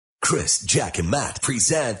Chris, Jack, and Matt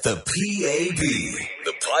present the PAB,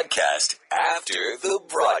 the podcast after the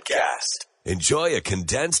broadcast. Enjoy a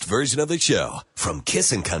condensed version of the show from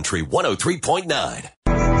Kissin' Country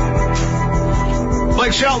 103.9.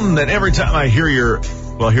 Blake Shelton, that every time I hear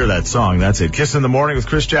that song, that's it. Kiss in the Morning with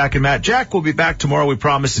Chris, Jack, and Matt. Jack will be back tomorrow, we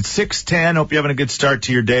promise, at 6:10. Hope you're having a good start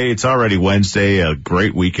to your day. It's already Wednesday, a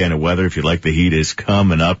great weekend of weather. If you like the heat, is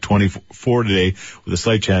coming up. 24 today with a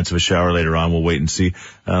slight chance of a shower later on. We'll wait and see.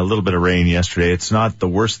 A little bit of rain yesterday. It's not the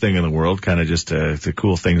worst thing in the world, kind of just to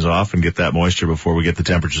cool things off and get that moisture before we get the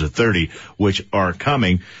temperatures of 30, which are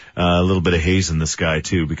coming. A little bit of haze in the sky,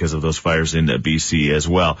 too, because of those fires in BC as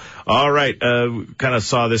well. All right, kind of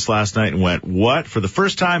saw this last night and went, what? For the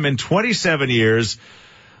first time in 27 years,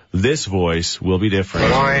 this voice will be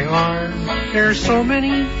different. Why are there so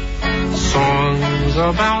many songs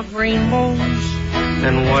about rainbows?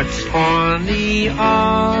 And what's on the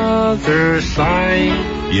other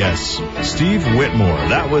side? Yes, Steve Whitmore.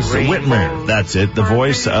 That was Whitmer. That's it. The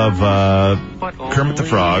voice of Kermit the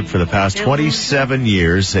Frog for the past 27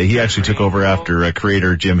 years. He actually took over after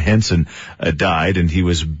creator Jim Henson died, and he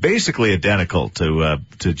was basically identical to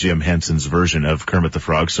Jim Henson's version of Kermit the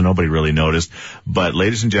Frog, so nobody really noticed. But,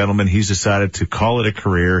 ladies and gentlemen, he's decided to call it a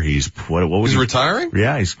career. He's retiring?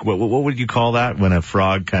 Yeah, what would you call that when a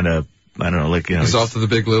frog kind of, I don't know, like, you know. He's off to the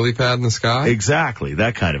big lily pad in the sky? Exactly,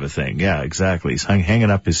 that kind of a thing. Yeah, exactly. He's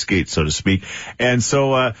hanging up his skates, so to speak. And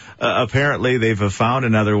so, apparently they've found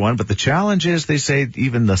another one, but the challenge is, they say,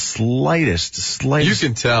 even the slightest. You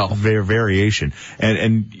can tell. Variation.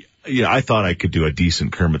 And, you know, I thought I could do a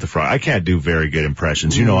decent Kermit the Frog. I can't do very good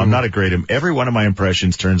impressions. You know, I'm not a great, every one of my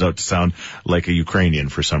impressions turns out to sound like a Ukrainian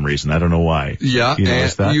for some reason. I don't know why. Yeah, you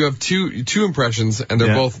and that? You have two impressions, and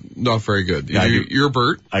they're both not very good. You're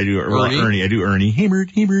Bert. I do Ernie. I do Ernie. Hey,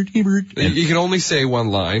 Bert. Hey, Bert. Hey, Bert. You can only say one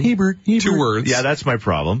line. Hey, Bert. Hey, Bert. 2 words. Yeah, that's my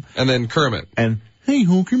problem. And then Kermit. And, hey,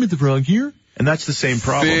 Kermit the Frog here. And that's the same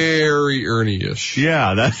problem. Very Ernie-ish.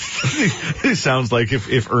 Yeah, it sounds like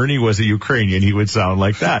if Ernie was a Ukrainian, he would sound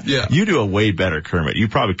like that. Yeah. You do a way better Kermit. You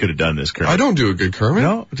probably could have done this, Kermit. I don't do a good Kermit.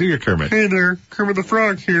 No? Do your Kermit. Hey there, Kermit the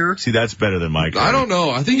Frog here. See, that's better than my Kermit. I don't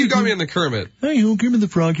know. I think you got me in the Kermit. Hey, Kermit the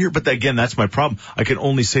Frog here. But again, that's my problem. I can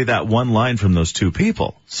only say that one line from those two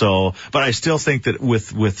people. So, but I still think that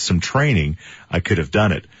with some training, I could have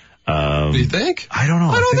done it. Do you think? I don't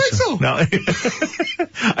know. I don't think so. No.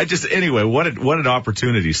 Anyway, what an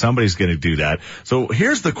opportunity. Somebody's going to do that. So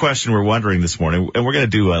here's the question we're wondering this morning, and we're going to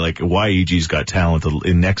do like YEG's Got Talent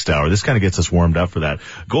in next hour. This kind of gets us warmed up for that.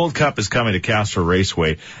 Gold Cup is coming to Castro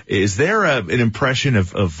Raceway. Is there an impression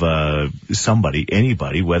of somebody,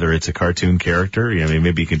 anybody, whether it's a cartoon character? I mean,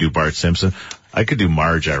 maybe you can do Bart Simpson. I could do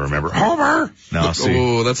Marge, I remember. Homer! No, see.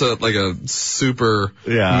 Oh, that's like a super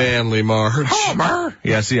manly Marge. Homer!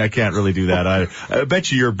 Yeah, see, I can't really do that either. I bet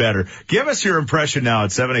you're better. Give us your impression now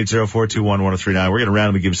at 780-421-1039. We're going to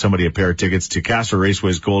randomly give somebody a pair of tickets to Castro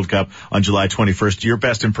Raceway's Gold Cup on July 21st. Your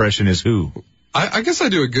best impression is who? I guess I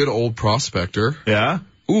do a good old prospector. Yeah?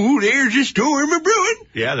 Ooh, there's a storm a-brewing.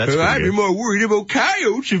 Yeah, that's pretty I'd good. be more worried about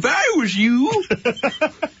coyotes if I was you.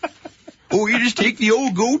 Or you just take the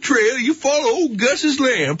old gold trail, you follow old Gus's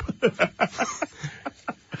lamp.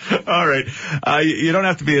 All right. You don't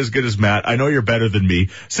have to be as good as Matt. I know you're better than me.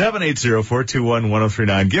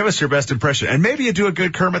 780-421-1039. Give us your best impression. And maybe you do a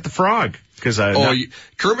good Kermit the Frog.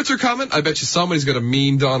 Kermits are coming? I bet you somebody's got a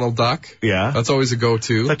mean Donald Duck. Yeah. That's always a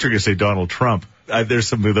go-to. I thought you were going to say Donald Trump. There's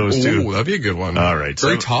some of those, too. Ooh, that'd be a good one. All right.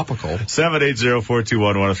 Very topical.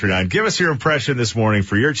 780-421-1039. Give us your impression this morning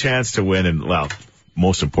for your chance to win. And, well,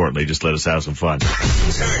 most importantly, just let us have some fun. Turn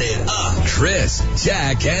it up. Chris,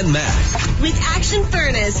 Jack, and Matt. With Action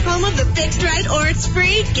Furnace, home of the fixed right or it's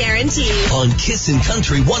free guarantee. On Kissin'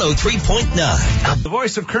 Country 103.9. The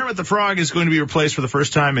voice of Kermit the Frog is going to be replaced for the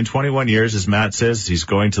first time in 21 years. As Matt says, he's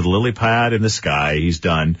going to the lily pad in the sky. He's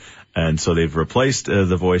done. And so they've replaced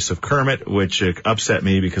the voice of Kermit, which upset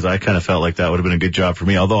me because I kind of felt like that would have been a good job for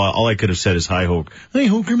me. Although all I could have said is, hey ho,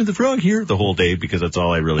 Kermit the Frog here the whole day, because that's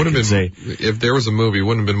all I really could say. If there was a movie, it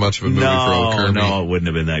wouldn't have been much of a movie for old Kermit. No, it wouldn't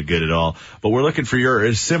have been that good at all. But we're looking for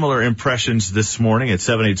your similar impressions this morning at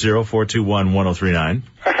 780-421-1039.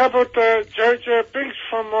 How about Jar Jar Binks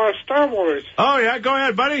from Star Wars? Oh, yeah, go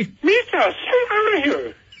ahead, buddy. Mika, stay out of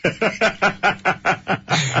here.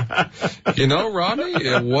 You know, Rodney,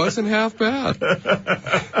 it wasn't half bad.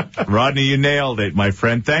 Rodney, you nailed it, my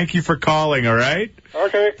friend. Thank you for calling, all right?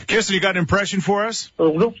 Okay. Kisser, you got an impression for us? Go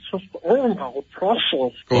as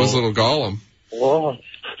little Gollum.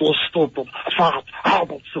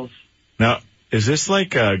 Now, is this like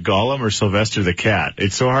Gollum or Sylvester the Cat?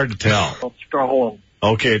 It's so hard to tell. It's Gollum.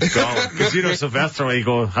 Okay, it's Gollum. Because you know Sylvester, when you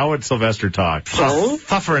go, how would Sylvester talk?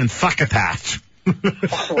 Thuffer and thuckatach.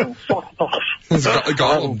 It's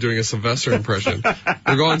Gollum doing a Sylvester impression.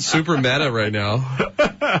 We're going super meta right now.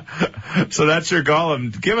 So that's your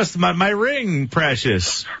Gollum. Give us my ring,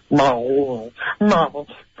 precious.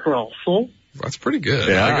 That's pretty good.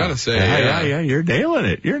 Yeah. I gotta say. Yeah. You're nailing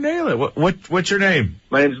it. What's your name?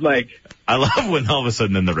 My name's Mike. I love when all of a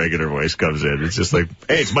sudden then the regular voice comes in. It's just like,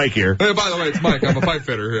 hey, it's Mike here. Hey, by the way, it's Mike. I'm a pipe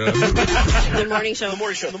fitter. Yeah. The morning show.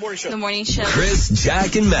 Chris,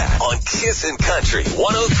 Jack, and Matt on Kissin' Country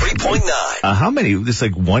 103.9. How many? This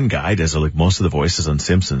like one guy does like most of the voices on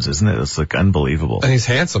Simpsons, isn't it? It's like unbelievable. And he's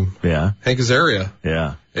handsome. Yeah. Hank Azaria.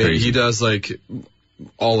 Yeah. He does like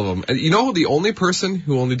all of them. And you know the only person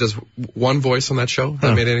who only does one voice on that show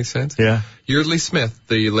that made any sense? Yeah. Yeardley Smith,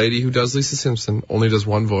 the lady who does Lisa Simpson, only does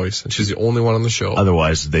one voice, and she's the only one on the show.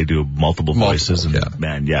 Otherwise, they do multiple voices. And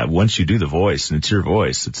man, once you do the voice and it's your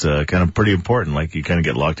voice, it's kind of pretty important. Like you kind of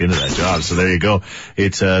get locked into that job. So there you go.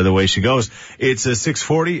 It's the way she goes. It's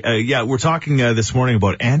 6:40. We're talking this morning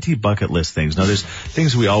about anti-bucket list things. Now, there's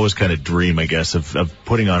things we always kind of dream, I guess, of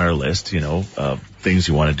putting on our list. You know, things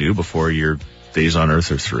you want to do before your days on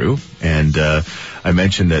Earth are through. And I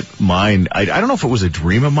mentioned that mine, I don't know if it was a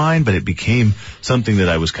dream of mine, but it became something that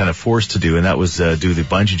I was kind of forced to do, and that was do the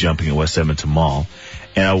bungee jumping at West Edmonton Mall.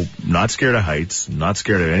 And I'm not scared of heights, not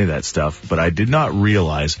scared of any of that stuff, but I did not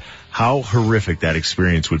realize how horrific that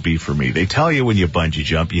experience would be for me. They tell you when you bungee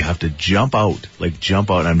jump, you have to jump out.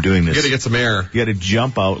 I'm doing this. You gotta get some air. You gotta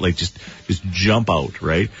jump out, just jump out,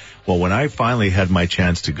 right? Well, when I finally had my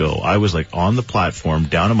chance to go, I was like on the platform,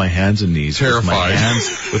 down on my hands and knees. Terrified.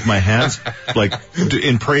 With my hands like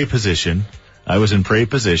in prey position. I was in prey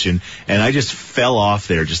position, and I just fell off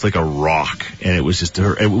there just like a rock. And it was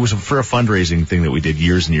for a fundraising thing that we did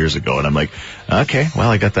years and years ago. And I'm like, okay,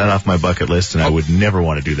 well, I got that off my bucket list, and I would never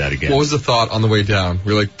want to do that again. What was the thought on the way down?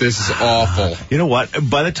 You're like, this is awful. You know what?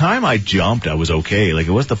 By the time I jumped, I was okay. Like,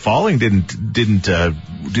 it was the falling didn't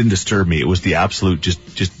disturb me. It was the absolute just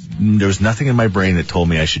there was nothing in my brain that told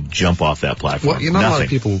me I should jump off that platform. Well, a lot of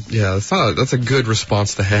people, that's a good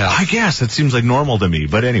response to have. I guess it seems like normal to me.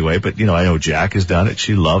 But anyway, I know Jack has done it.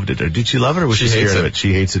 She loved it. Did she love it, or was she scared of it?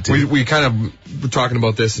 She hates it too. We kind of were talking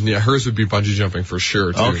about this, and hers would be bungee jumping for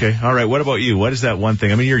sure too. Okay, all right. What about you? What is that one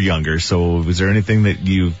thing? I mean, you're younger, so was there anything that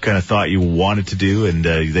you kind of thought you wanted to do, and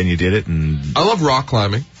then you did it? And I love rock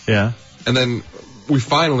climbing. Yeah. And then we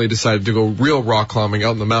finally decided to go real rock climbing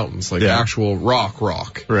out in the mountains, actual rock.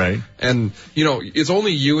 Right. And, it's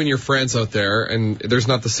only you and your friends out there, and there's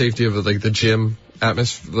not the safety of, the gym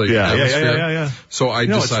atmosphere. Yeah. So I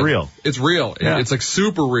decided. It's real. It's real. Yeah. It's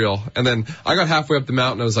super real. And then I got halfway up the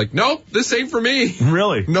mountain, I was like, nope, this ain't for me.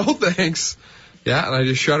 Really? No thanks. Yeah, and I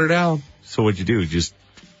just shut her down. So what'd you do? Just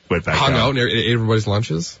went back hung down. out and ate everybody's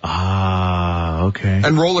lunches. Ah, okay.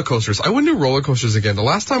 And roller coasters. I wouldn't do roller coasters again. The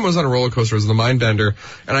last time I was on a roller coaster was the Mindbender,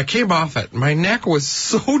 and I came off it. My neck was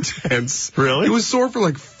so tense. Really? It was sore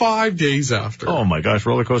for 5 days after. Oh my gosh,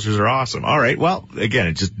 roller coasters are awesome. All right, well, again,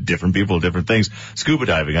 it's just different people, different things. Scuba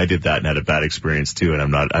diving, I did that and had a bad experience too,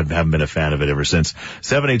 and I haven't been a fan of it ever since.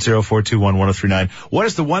 780-421-1039. What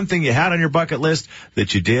is the one thing you had on your bucket list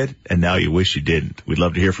that you did and now you wish you didn't? We'd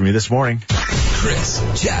love to hear from you this morning. Chris,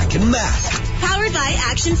 Jack, and Matt Powered by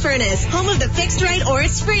Action Furnace, home of the fixed right or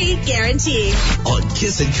it's free guarantee. on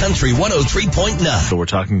Kissin' Country 103.9. So we're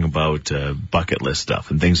talking about bucket list stuff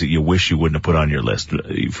and things that you wish you wouldn't have put on your list.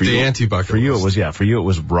 For The anti-bucket For you, list. for you, it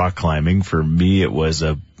was rock climbing. For me, it was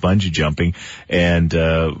bungee jumping. And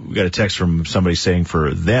we got a text from somebody saying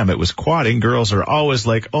for them, it was quadding. Girls are always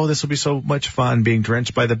like, oh, this will be so much fun, being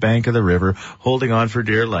drenched by the bank of the river, holding on for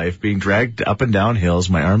dear life, being dragged up and down hills,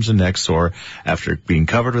 my arms and neck sore after being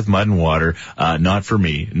covered with mud and water. Not for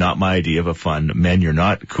me, not my idea of a fun. Men, you're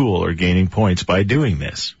not cool or gaining points by doing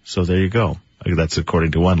this. So there you go. That's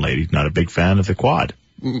according to one lady, not a big fan of the quad.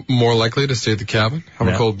 More likely to stay at the cabin, have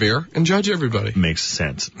a cold beer, and judge everybody. Makes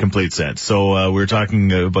sense. Complete sense. So we were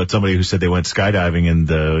talking about somebody who said they went skydiving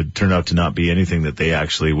and turned out to not be anything that they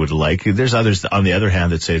actually would like. There's others, on the other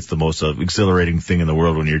hand, that say it's the most exhilarating thing in the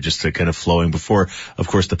world when you're just kind of flowing before, of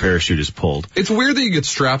course, the parachute is pulled. It's weird that you get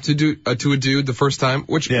strapped to a dude the first time,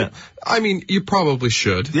 which, I mean, you probably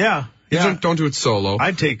should. Yeah. Yeah. Don't do it solo.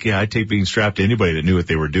 I'd take being strapped to anybody that knew what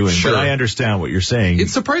they were doing. Sure. But I understand what you're saying.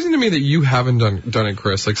 It's surprising to me that you haven't done it,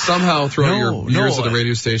 Chris. Somehow throughout your years at the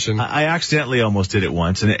radio station. I accidentally almost did it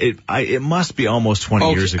once, and it must be almost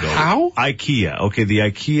 20 years ago. How? IKEA. Okay, the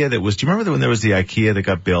IKEA that was, do you remember when there was the IKEA that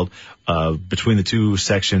got built between the two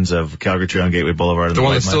sections of Calgary Trail and Gateway Boulevard? The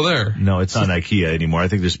one that's still there? No, it's not IKEA anymore. I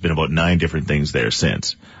think there's been about 9 different things there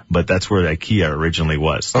since. but that's where IKEA originally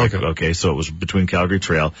was. Okay, so it was between Calgary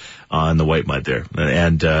Trail and the White Mud there.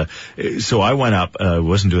 And so I went up,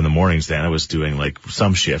 wasn't doing the mornings then, I was doing like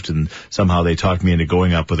some shift, and somehow they talked me into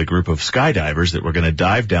going up with a group of skydivers that were going to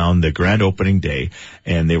dive down the grand opening day,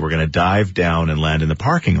 and they were going to dive down and land in the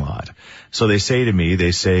parking lot. So they say to me,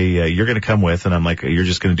 you're going to come with, and I'm like, you're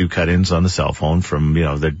just going to do cut-ins on the cell phone from,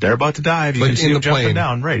 they're about to dive. You like can see in them the jumping plane.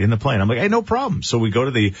 down, right, in the plane. I'm like, hey, no problem. So we go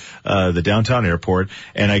to the downtown airport,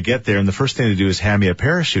 and I get there, and the first thing they do is hand me a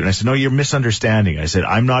parachute. And I said, no, you're misunderstanding. I said,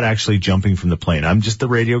 I'm not actually jumping from the plane. I'm just the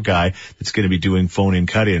radio guy that's going to be doing phone-in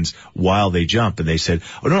cut-ins while they jump. And they said,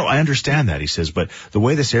 oh, no, I understand that. He says, but the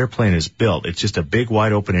way this airplane is built, it's just a big,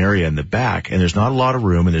 wide open area in the back, and there's not a lot of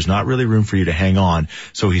room, and there's not really room for you to hang on.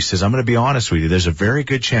 So he says, I'm going to be honest with you. There's a very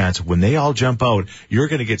good chance when they all jump out, you're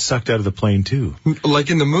going to get sucked out of the plane too.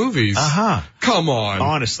 Like in the movies. Uh-huh. Come on.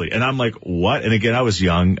 Honestly. And I'm like, what? And again, I was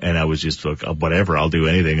young, and I was just like, whatever, I'll do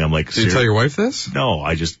anything. I'm like, did you tell your wife this? No,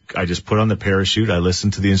 I just put on the parachute. I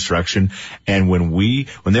listened to the instruction. And when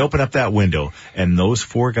they opened up that window and those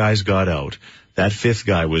 4 guys got out, that 5th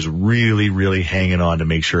guy was really, really hanging on to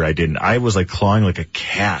make sure I didn't. I was like clawing like a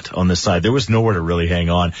cat on the side. There was nowhere to really hang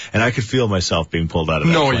on, and I could feel myself being pulled out of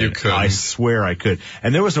that plane. You couldn't. I swear I could.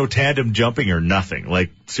 And there was no tandem jumping or nothing.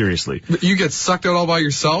 Like, seriously. But you get sucked out all by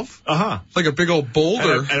yourself? Uh-huh. Like a big old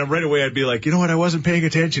boulder. And right away I'd be like, you know what, I wasn't paying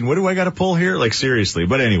attention. What do I got to pull here? Like, seriously.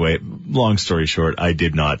 But anyway, long story short, I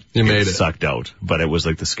did not get sucked out. But it was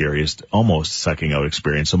like the scariest, almost sucking out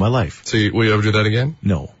experience of my life. So will you ever do that again?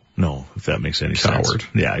 No, if that makes any Coward. sense.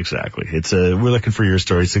 Yeah, exactly. It's we're looking for your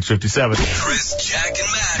story, 657. Chris, Jack,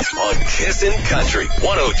 and Matt on Kissin' Country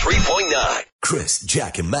 103.9. Chris,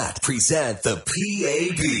 Jack, and Matt present the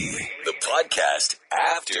PAB, the podcast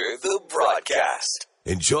after the broadcast.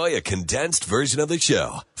 Enjoy a condensed version of the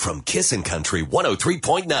show from Kissin' Country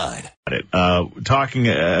 103.9. Talking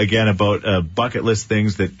again about bucket list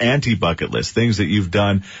things, anti-bucket list things that you've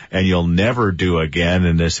done and you'll never do again.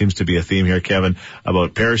 And there seems to be a theme here, Kevin,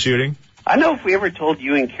 about parachuting. I don't know if we ever told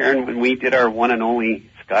you and Karen when we did our one and only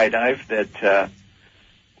skydive that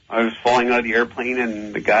I was falling out of the airplane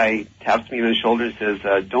and the guy taps me on the shoulder and says,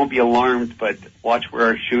 don't be alarmed, but watch where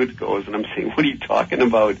our chute goes. And I'm saying, what are you talking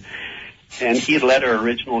about? And he had let our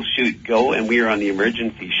original chute go, and we were on the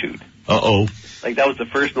emergency chute. Uh-oh. Like, that was the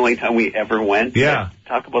first and only time we ever went. Yeah.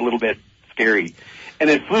 Talk about a little bit scary. And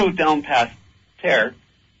it flew down past Terre,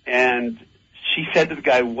 and she said to the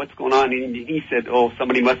guy, what's going on? And he said, oh,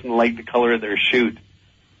 somebody mustn't like the color of their chute.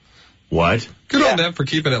 What? Good on them for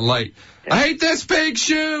keeping it light. I hate this pink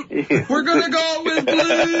chute. We're going to go with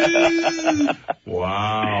blue.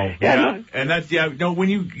 Wow. Yeah. And that's,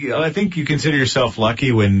 I think you consider yourself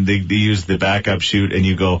lucky when they use the backup chute and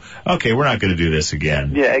you go, okay, we're not going to do this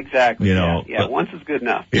again. Yeah, exactly. Yeah, once is good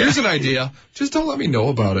enough. Here's an idea. Just don't let me know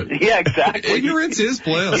about it. Yeah, exactly. Ignorance is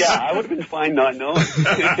bliss. Yeah, I would have been fine not knowing.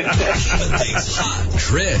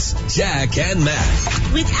 Chris, Jack, and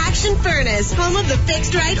Matt With Action Furnace, home of the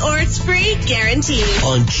fixed right or it's free guarantee.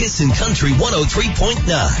 on Kissin' Country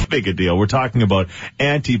 103.9. Big a deal. We're talking about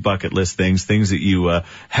anti-bucket list things that you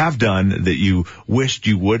have done that you wished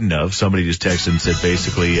you wouldn't have. Somebody just texted and said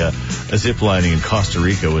basically a zip lining in Costa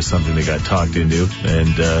Rica was something they got talked into,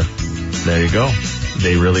 and there you go.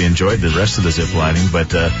 They really enjoyed the rest of the zip lining,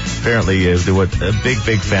 but apparently they were a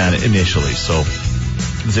big fan initially. So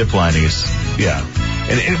zip lining is, yeah.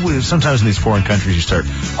 And sometimes in these foreign countries, you start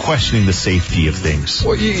questioning the safety of things.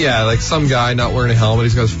 Well, yeah, like some guy not wearing a helmet,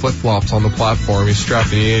 he's got his flip-flops on the platform, he's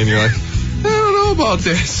strapping you in, you're like, I don't know about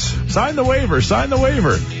this. Sign the waiver.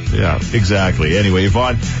 Yeah, exactly. Anyway,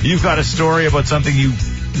 Yvonne, you've got a story about something you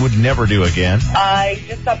would never do again. I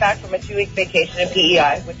just got back from a 2-week vacation in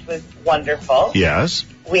PEI, which was wonderful. Yes.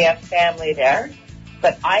 We have family there,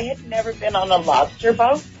 but I had never been on a lobster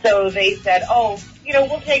boat, so they said, we'll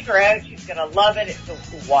take her out. She's going to love it. The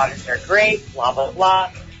waters are great, blah, blah,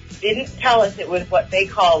 blah. Didn't tell us it was what they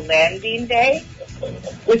call landing day,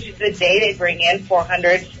 which is the day they bring in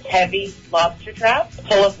 400 heavy lobster traps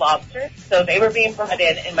full of lobsters. So they were being brought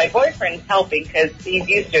in, and my boyfriend's helping because he's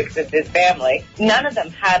used to it because it's his family. None of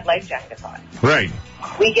them had life jackets on. Right.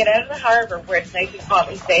 We get out of the harbor where it's nice and calm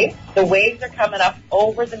and safe. The waves are coming up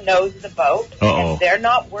over the nose of the boat, and they're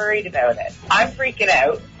not worried about it. I'm freaking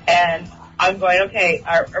out, and I'm going, okay,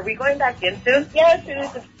 are we going back in soon? Yeah, as soon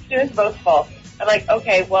as the boat's full. I'm like,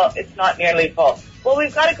 okay, well, it's not nearly full. Well,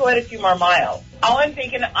 we've got to go out a few more miles. All I'm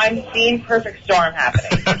thinking, I'm seeing perfect storm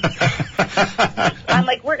happening. I'm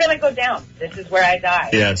like, we're going to go down. This is where I die.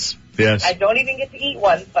 Yes. Yes. I don't even get to eat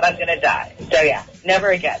once, but I'm going to die. So, yeah, never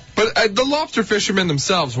again. But the lobster fishermen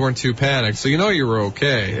themselves weren't too panicked, so you know you were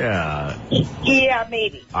okay. Yeah. Yeah,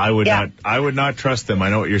 maybe. I would not trust them. I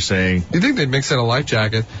know what you're saying. You think they'd mix in a life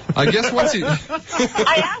jacket? I guess once you...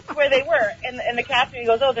 I asked where they were, and the captain, he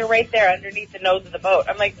goes, oh, they're right there underneath the nose of the boat.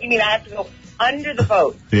 I'm like, you mean I have to go under the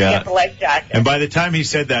boat to get the life jacket? And by the time he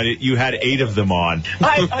said that, you had 8 of them on.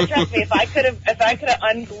 Trust me, if I could have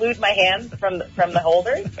unglued my hands from the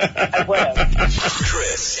holders, I would have.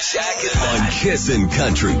 Chris, Jack, on Kissin'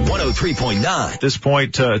 Country 103.9. At this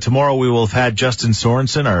point, tomorrow we will have had Justin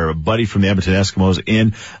Sorensen, our buddy from the Edmonton Eskimos,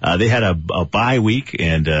 in. They had a bye week,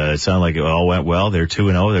 and it sounded like it all went well. They're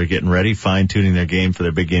 2-0. They're getting ready, fine-tuning their game for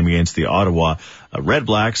their big game against the Ottawa Red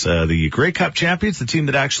Blacks, the Grey Cup champions, the team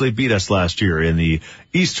that actually beat us last year in the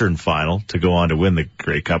Eastern Final to go on to win the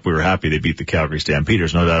Grey Cup. We were happy they beat the Calgary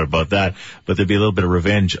Stampeders, no doubt about that. But there'd be a little bit of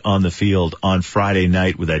revenge on the field on Friday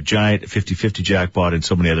night with that giant 50-50 jackpot and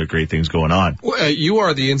so many other great things going on. Well, you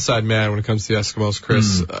are the inside man when it comes to the Eskimos,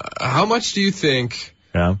 Chris. How much do you think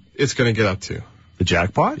it's going to get up to? The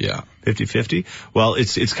jackpot? Yeah. 50-50? Well,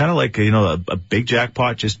 it's kind of like, a big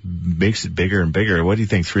jackpot just makes it bigger and bigger. What do you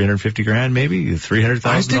think? 350 grand maybe? $300,000?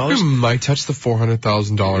 I think we might touch the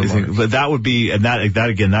 $400,000 mark. But that would be, and that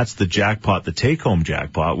again, that's the jackpot, the take-home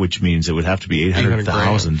jackpot, which means it would have to be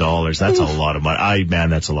 $800,000. That's a lot of money.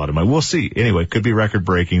 That's a lot of money. We'll see. Anyway, could be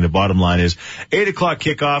record-breaking. The bottom line is 8 o'clock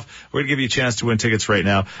kickoff. We're going to give you a chance to win tickets right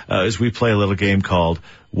now as we play a little game called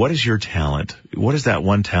What is Your Talent? What is that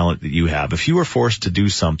one talent that you have? If you were forced to do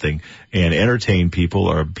something and entertain people,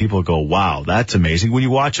 or people go, wow, that's amazing. When you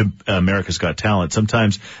watch America's Got Talent,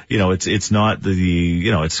 sometimes, it's not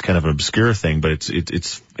it's kind of an obscure thing, but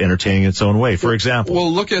it's entertaining in its own way. For example.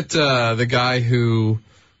 Well, look at the guy who,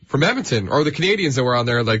 from Edmonton, or the Canadians that were on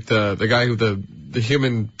there, like the guy who the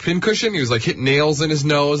human pincushion, he was like hitting nails in his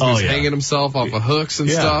nose, and he was hanging himself off of hooks and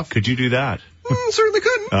stuff. Could you do that? Certainly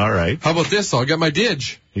couldn't. All right. How about this? I'll get my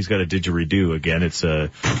didge. He's got a didgeridoo again. It's a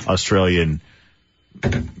Australian.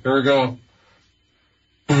 Here we go.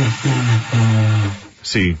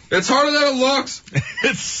 See. It's harder than it looks.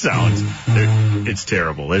 It sounds. It's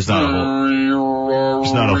terrible. There's not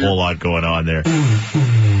a whole lot going on there.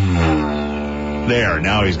 There,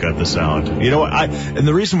 now he's got the sound. You know what? And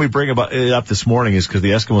the reason we bring it up this morning is because the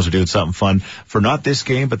Eskimos are doing something fun for not this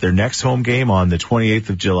game, but their next home game on the 28th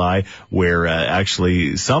of July, where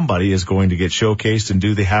actually somebody is going to get showcased and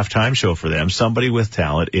do the halftime show for them. Somebody with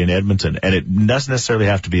talent in Edmonton, and it doesn't necessarily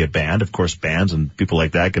have to be a band. Of course, bands and people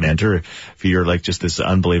like that can enter. If you're like just this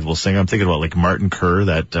unbelievable singer, I'm thinking about like Martin Kerr,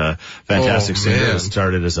 that fantastic singer that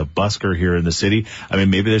started as a busker here in the city. I mean,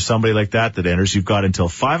 maybe there's somebody like that enters. You've got until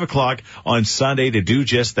 5 o'clock on Sunday to do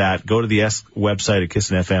just that. Go to the S website at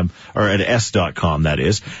Kissin' FM, or at s.com, that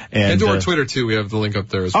is. And to our Twitter, too. We have the link up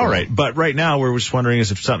there as well. All right. But right now, we're just wondering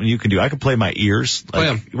is if something you can do. I could play my ears.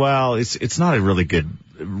 Well, it's not a really good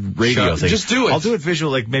radio thing. Just do it. I'll do it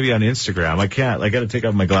visual, like maybe on Instagram. I can't. I got to take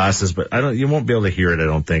off my glasses, but you won't be able to hear it, I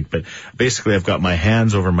don't think. But basically, I've got my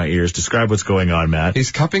hands over my ears. Describe what's going on, Matt.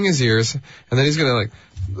 He's cupping his ears, and then he's going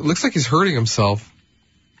to, looks like he's hurting himself.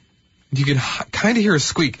 You can kind of hear a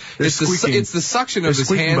squeak. It's the suction of his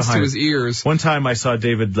hands to his ears. One time I saw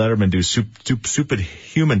David Letterman do stupid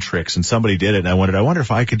human tricks, and somebody did it, and I wonder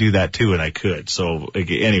if I could do that too, and I could. So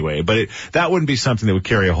anyway, but that wouldn't be something that would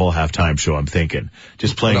carry a whole halftime show, I'm thinking.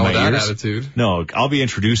 Just playing my that ears. Attitude. No, I'll be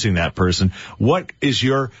introducing that person. What is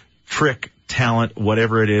your trick, talent,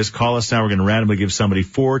 whatever it is? Call us now. We're going to randomly give somebody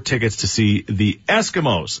 4 tickets to see the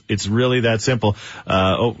Eskimos. It's really that simple.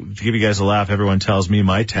 To give you guys a laugh, everyone tells me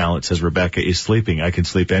my talent, says Rebecca, is sleeping. I can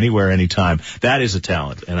sleep anywhere, anytime. That is a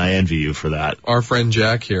talent, and I envy you for that. Our friend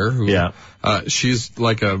Jack here, she's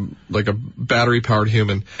like a battery-powered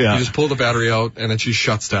human. Yeah. You just pull the battery out, and then she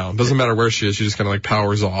shuts down. Doesn't matter where she is. She just kind of like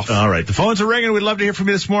powers off. All right. The phones are ringing. We'd love to hear from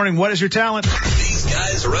you this morning. What is your talent? These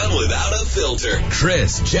guys run without a filter.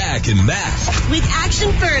 Chris, Jack, and Matt. With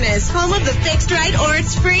Action Furnace, home of the fixed right or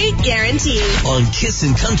it's free guarantee. On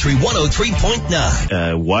Kissin' Country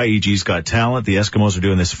 103.9. YEG's Got Talent. The Eskimos are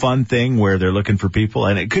doing this fun thing where they're looking for people,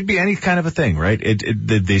 and it could be any kind of a thing, right?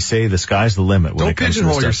 They say the sky's the limit. Don't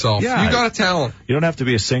pigeonhole yourself. Yeah, you got a talent. You don't have to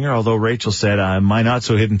be a singer, although Rachel said, my not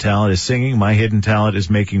so hidden talent is singing. My hidden talent is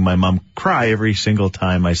making my mom cry every single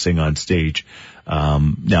time I sing on stage.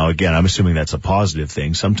 Now again, I'm assuming that's a positive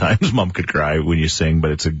thing. Sometimes mom could cry when you sing, but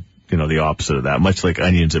it's the opposite of that. Much like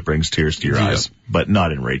onions, it brings tears to your eyes, but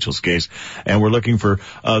not in Rachel's case. And we're looking for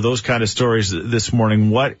those kind of stories this morning.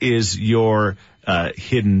 What is your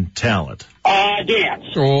hidden talent? Dance.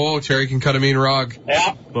 Oh, Terry can cut a mean rug.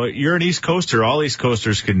 Yeah. But you're an East Coaster. All East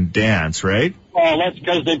Coasters can dance, right? Well, that's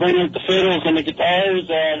because they bring out the fiddles and the guitars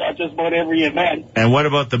and just about every event. And what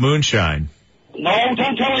about the moonshine? No,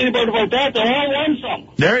 don't tell anybody about that. They'll all want some.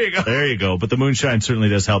 There you go. There you go. But the moonshine certainly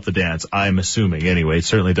does help the dance, I'm assuming. Anyway, it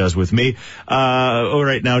certainly does with me. All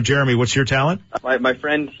right, now, Jeremy, what's your talent? My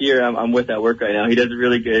friend here I'm with at work right now, he does a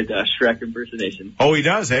really good Shrek impersonation. Oh, he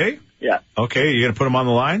does, eh? Yeah. Okay, you going to put him on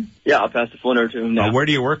the line? Yeah, I'll pass the phone over to him now. Where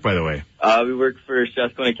do you work, by the way? We work for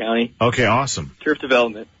Strathcona County. Okay, awesome. Turf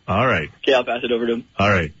Development. All right. Okay, I'll pass it over to him. All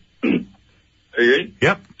right. Are you ready?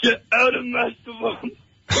 Yep. Get out of my phone.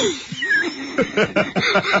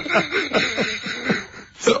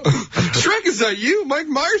 So, Shrek, is that you? Mike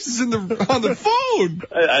Myers is on the phone.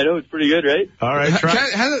 I know, it's pretty good, right? All right, try.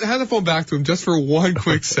 Hand the phone back to him just for one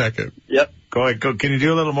quick second. Yep. Go ahead. Can you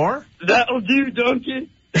do a little more? That'll do, donkey.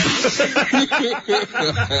 All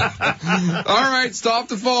right, stop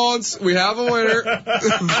the phones. We have a winner.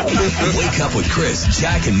 Wake up with Chris,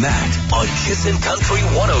 Jack, and Matt on Kissin' Country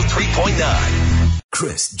 103.9.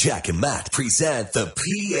 Chris, Jack, and Matt present the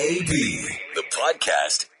PAB, the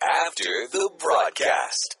podcast after the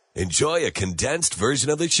broadcast. Enjoy a condensed version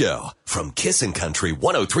of the show from Kissin' Country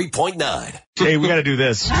 103.9. Hey, we got to do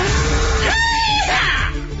this.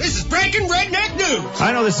 This is breaking redneck news.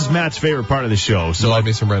 I know this is Matt's favorite part of the show, so Love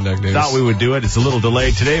me some redneck news. Thought we would do it. It's a little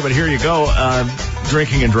delayed today, but here you go.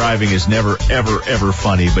 Drinking and driving is never, ever, ever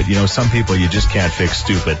funny, but some people you just can't fix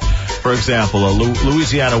stupid. For example, a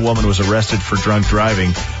Louisiana woman was arrested for drunk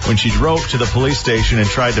driving when she drove to the police station and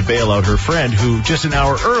tried to bail out her friend who just an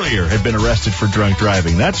hour earlier had been arrested for drunk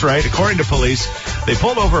driving. That's right. According to police, they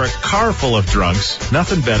pulled over a car full of drunks.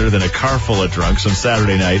 Nothing better than a car full of drunks on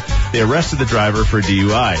Saturday night. They arrested the driver for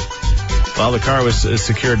DUI. Well, the car was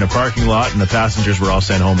secured in a parking lot, and the passengers were all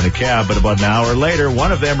sent home in a cab. But about an hour later,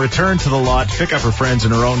 one of them returned to the lot to pick up her friends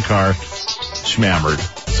in her own car. Schmammered.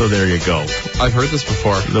 So there you go. I've heard this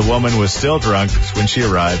before. The woman was still drunk when she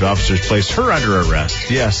arrived. Officers placed her under arrest.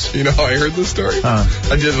 Yes. You know how I heard this story? I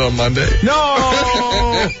did it on Monday.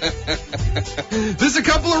 No! There's a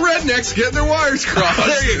couple of rednecks getting their wires crossed.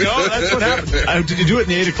 There you go. That's what happened. Did you do it in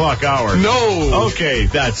the 8 o'clock hour? No. Okay,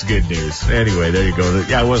 that's good news. Anyway, there you go.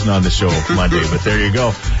 Yeah, I wasn't on the show Monday, but there you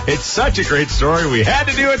go. It's such a great story. We had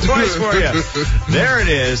to do it twice for you. There it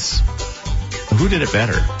is. Who did it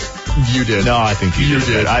better? You did. No, I think you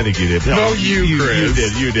did. I think you did. No, you,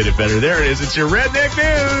 Chris. You did it better. There it is. It's your Redneck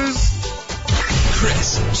News.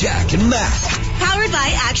 Chris, Jack, and Matt. Powered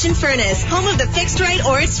by Action Furnace, home of the fixed right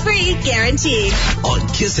or it's free guarantee. On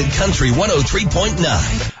Kissin' Country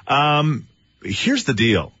 103.9. Here's the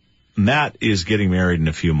deal. Matt is getting married in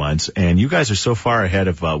a few months, and you guys are so far ahead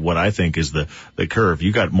of what I think is the curve.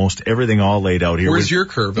 You got most everything all laid out here. Where's your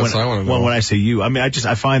curve? That's what I want to know. When I say you, I mean, I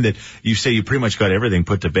find that you say you pretty much got everything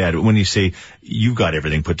put to bed. When you say you got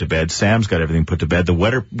everything put to bed, Sam's got everything put to bed.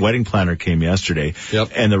 The wedding planner came yesterday.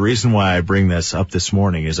 Yep. And the reason why I bring this up this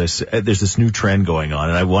morning is there's this new trend going on,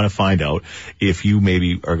 and I want to find out if you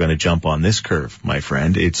maybe are going to jump on this curve, my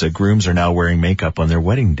friend. It's grooms are now wearing makeup on their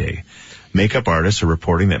wedding day. Makeup artists are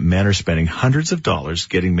reporting that men are spending hundreds of dollars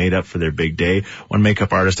getting made up for their big day. One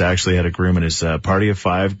makeup artist actually had a groom and his party of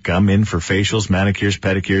 5 come in for facials, manicures,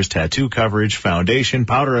 pedicures, tattoo coverage, foundation,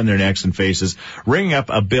 powder on their necks and faces, ringing up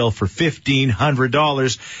a bill for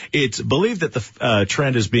 $1,500. It's believed that the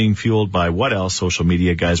trend is being fueled by what else? Social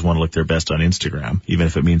media guys want to look their best on Instagram, even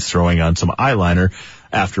if it means throwing on some eyeliner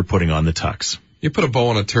after putting on the tux. You put a bow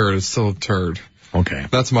on a turd, it's still a turd. Okay.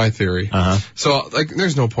 That's my theory. Uh-huh. So,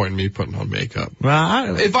 there's no point in me putting on makeup.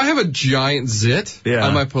 Well, if I have a giant zit, yeah,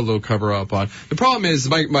 I might put a little cover up on. The problem is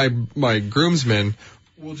my groomsmen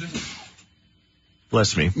will just...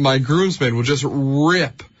 Bless me. My groomsmen will just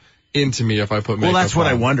rip into me if I put makeup on. Well, that's what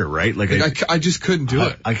I wonder, right? I just couldn't do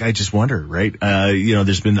it. I just wonder, right?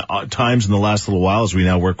 There's been times in the last little while as we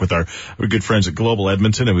now work with our good friends at Global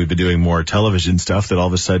Edmonton, and we've been doing more television stuff, that all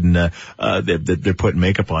of a sudden they're putting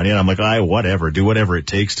makeup on you, and I'm like, whatever, do whatever it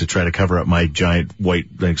takes to try to cover up my giant white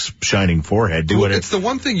shining forehead. Do whatever. It's the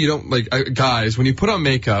one thing you don't like, guys. When you put on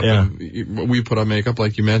makeup, and we put on makeup,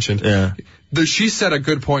 like you mentioned. Yeah. She said a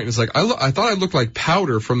good point. It's like, I thought I looked like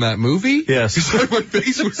powder from that movie. Yes. Because my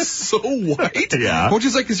face was so white. Yeah. Which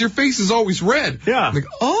is like, because your face is always red. Yeah. I'm like,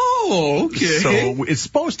 oh. Oh, okay. So it's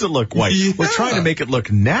supposed to look white. Yeah. We're trying to make it look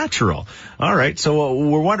natural. All right. So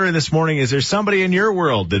we're wondering this morning, is there somebody in your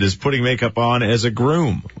world that is putting makeup on as a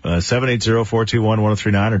groom?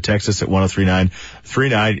 780-421-1039 or text us at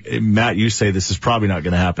 103939. Matt, you say this is probably not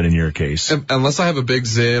going to happen in your case. Unless I have a big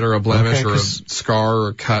zit or a blemish or a scar or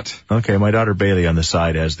a cut. Okay. My daughter Bailey on the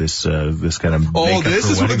side has this kind of makeup this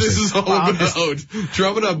for is what weddings. this is all about.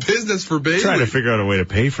 Drumming up business for Bailey. Trying to figure out a way to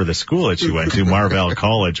pay for the school that she went to, Marvell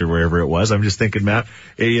College or wherever it was. I'm just thinking, Matt,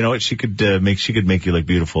 you know what? She could make you look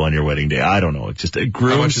beautiful on your wedding day. I don't know. It's just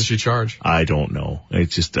grooms. How much does she charge? I don't know.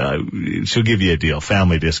 It's just she'll give you a deal,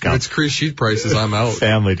 family discount. If it's crease sheet prices, I'm out.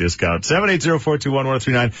 Family discount.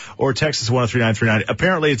 780-421-1039 or text us 103939.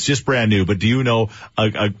 Apparently, it's just brand new. But do you know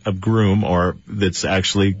a groom or that's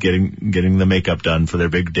actually getting the makeup done for their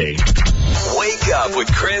big day? Wake up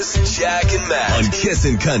with Chris, Jack, and Matt on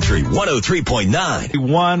Kissin' Country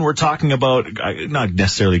 103.9. We're talking about not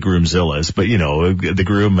necessarily groomzillas, but, you know, the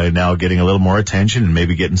groom now getting a little more attention and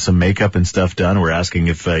maybe getting some makeup and stuff done. We're asking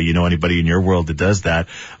if you know anybody in your world that does that.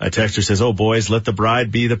 A texter says, oh, boys, let the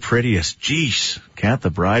bride be the prettiest. Jeez, can't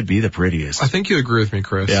the bride be the prettiest? I think you agree with me,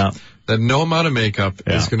 Chris. Yeah. That no amount of makeup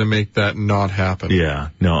is going to make that not happen. Yeah,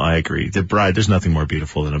 no, I agree. The bride, there's nothing more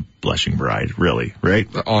beautiful than a blushing bride, really, right?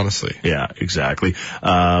 Honestly. Yeah, exactly.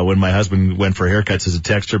 When my husband went for haircuts as a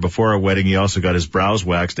texter before our wedding, he also got his brows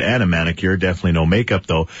waxed and a manicure. Definitely no makeup,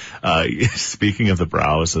 though. Speaking of the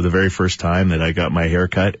brows, so the very first time that I got my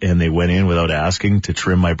haircut and they went in without asking to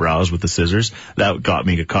trim my brows with the scissors, that caught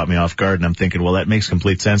me off guard. And I'm thinking, well, that makes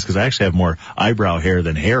complete sense because I actually have more eyebrow hair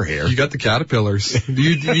than hair. You got the caterpillars.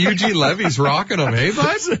 Eugene Levy's rocking them, hey,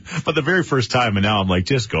 bud? But the very first time, and now I'm like,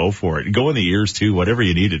 just go for it. Go in the ears, too, whatever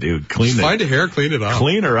you need to do. Find a hair, clean it up.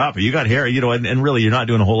 Clean her up. You got hair, you know, and really you're not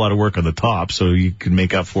doing a whole lot of work on the top, so you can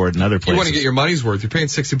make up for it in other places. You want to get your money's worth. You're paying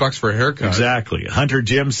 $60 for a haircut. Exactly. Hunter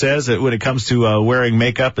Jim says that when it comes to wearing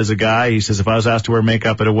makeup as a guy, he says, if I was asked to wear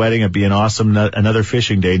makeup at a wedding, it'd be an awesome another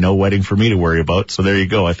fishing day. No wedding for me to worry about. So there you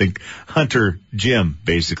go. I think Hunter Jim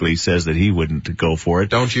basically says that he wouldn't go for it.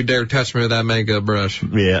 Don't you dare touch me with that makeup brush.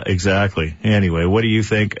 Yeah, exactly. Anyway, what do you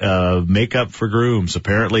think? Makeup for grooms.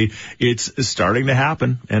 Apparently, it's starting to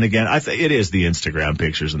happen. And again, I think it is the Instagram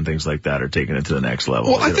pictures and things like that are taking it to the next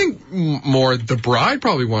level. Well, I think more the bride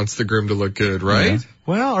probably wants the groom to look good, right? Yeah.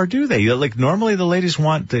 Well, or do they? Like, normally the ladies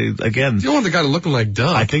want You don't want the guy looking like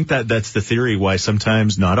Doug. I think that's the theory why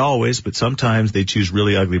sometimes, not always, but sometimes they choose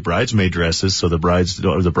really ugly bridesmaid dresses so the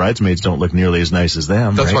bridesmaids don't look nearly as nice as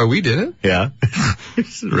them. That's right? why we did it? Yeah.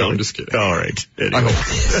 Really? No, I'm just kidding. All right. Anyway. I hope.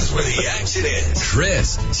 This is where the action is.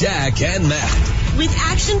 Chris, Jack, and Matt. With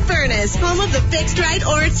Action Furnace, home of the fixed right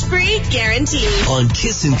or it's free guarantee. On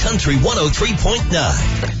Kissin' Country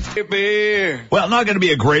 103.9. Well, not going to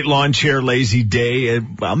be a great lawn chair lazy day.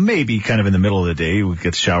 Well, maybe kind of in the middle of the day. We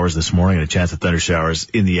get showers this morning and a chance of thunder showers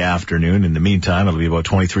in the afternoon. In the meantime, it'll be about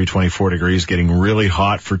 23, 24 degrees, getting really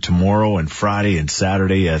hot for tomorrow and Friday and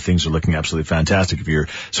Saturday. Things are looking absolutely fantastic. If you're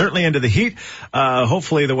certainly into the heat,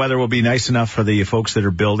 hopefully the weather will be nice enough for the folks that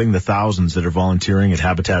are building, the thousands that are volunteering at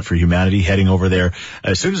Habitat for Humanity, heading over there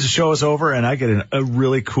as soon as the show is over. And I get a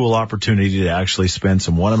really cool opportunity to actually spend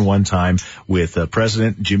some one-on-one time with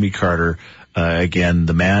President Jimmy Carter. Again,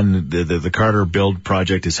 the Carter Build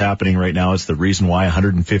project is happening right now. It's the reason why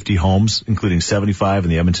 150 homes, including 75 in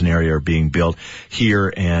the Edmonton area, are being built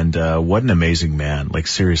here. And what an amazing man. Like,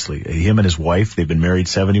 seriously, him and his wife, they've been married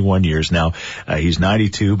 71 years now. He's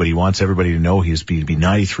 92, but he wants everybody to know he's be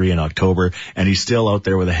 93 in October. And he's still out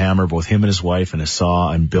there with a hammer, both him and his wife, and a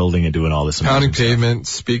saw, and building and doing all this amazing pounding stuff. Pavement,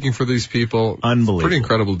 speaking for these people. Unbelievable. Pretty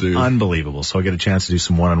incredible dude. Unbelievable. So I get a chance to do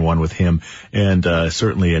some one-on-one with him, and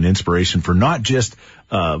certainly an inspiration for not just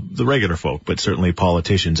the regular folk, but certainly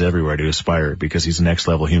politicians everywhere to aspire, because he's a next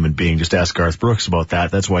level human being. Just ask Garth Brooks about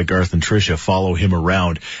that. That's why Garth and Tricia follow him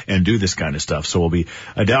around and do this kind of stuff. So we'll be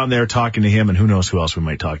down there talking to him, and who knows who else we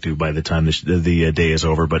might talk to by the time the day is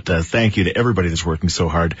over. But thank you to everybody that's working so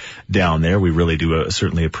hard down there. We really do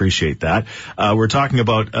certainly appreciate that. We're talking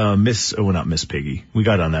about not Miss Piggy. We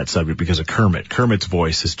got on that subject because of Kermit. Kermit's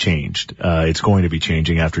voice has changed. It's going to be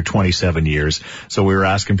changing after 27 years. So we were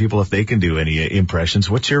asking people if they can do any impressions.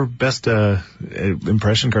 What's your best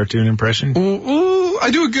cartoon impression? I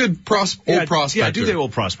do a good old prospector. Yeah, do the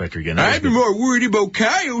old prospector again. I'd be more worried about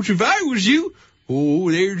coyotes if I was you.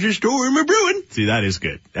 Oh, there's a storm a brewing. See, that is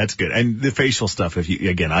good. That's good. And the facial stuff,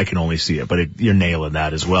 again, I can only see it, but you're nailing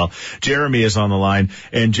that as well. Jeremy is on the line.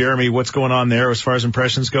 And Jeremy, what's going on there as far as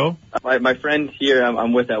impressions go? My friend here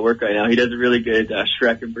I'm with at work right now, he does a really good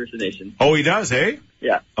Shrek impersonation. Oh, he does, eh?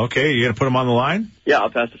 Yeah. Okay, you going to put him on the line? Yeah, I'll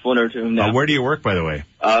pass the phone over to him now. Where do you work, by the way?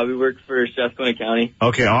 We work for Strathcona County.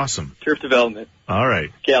 Okay, awesome. Turf Development. All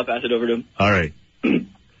right. Okay, I'll pass it over to him. All right.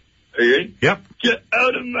 Are you ready? Yep. Get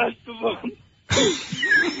out of my phone.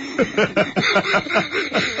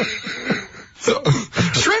 So,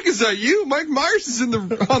 Shrek, is that you? Mike Myers is on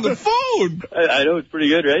the phone. I know, it's pretty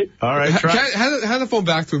good, right? All right, try. Hand the phone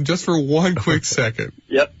back to him just for one quick second.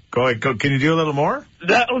 Yep. Go ahead. Can you do a little more?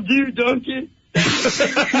 That'll do, donkey. Wake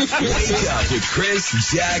up with Chris,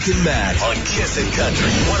 Jack, and Matt on Kissin' Country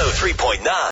 103.9.